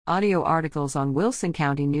Audio articles on Wilson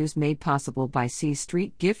County News made possible by C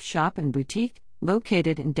Street Gift Shop and Boutique,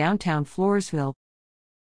 located in downtown Floresville.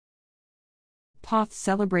 Poth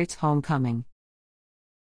celebrates homecoming.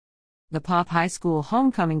 The Poth High School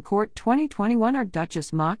Homecoming Court 2021 are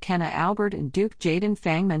Duchess Ma Kenna Albert and Duke Jaden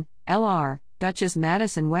Fangman, L.R., Duchess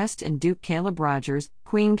Madison West and Duke Caleb Rogers,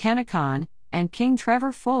 Queen Kenna Khan, and King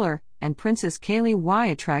Trevor Fuller, and Princess Kaylee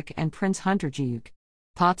Wyatrek and Prince Hunter Duke.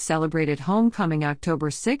 Poth celebrated homecoming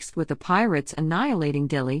October 6 with the Pirates annihilating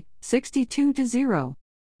Dilley, 62-0.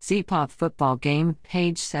 See Poth football game,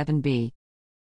 page 7b.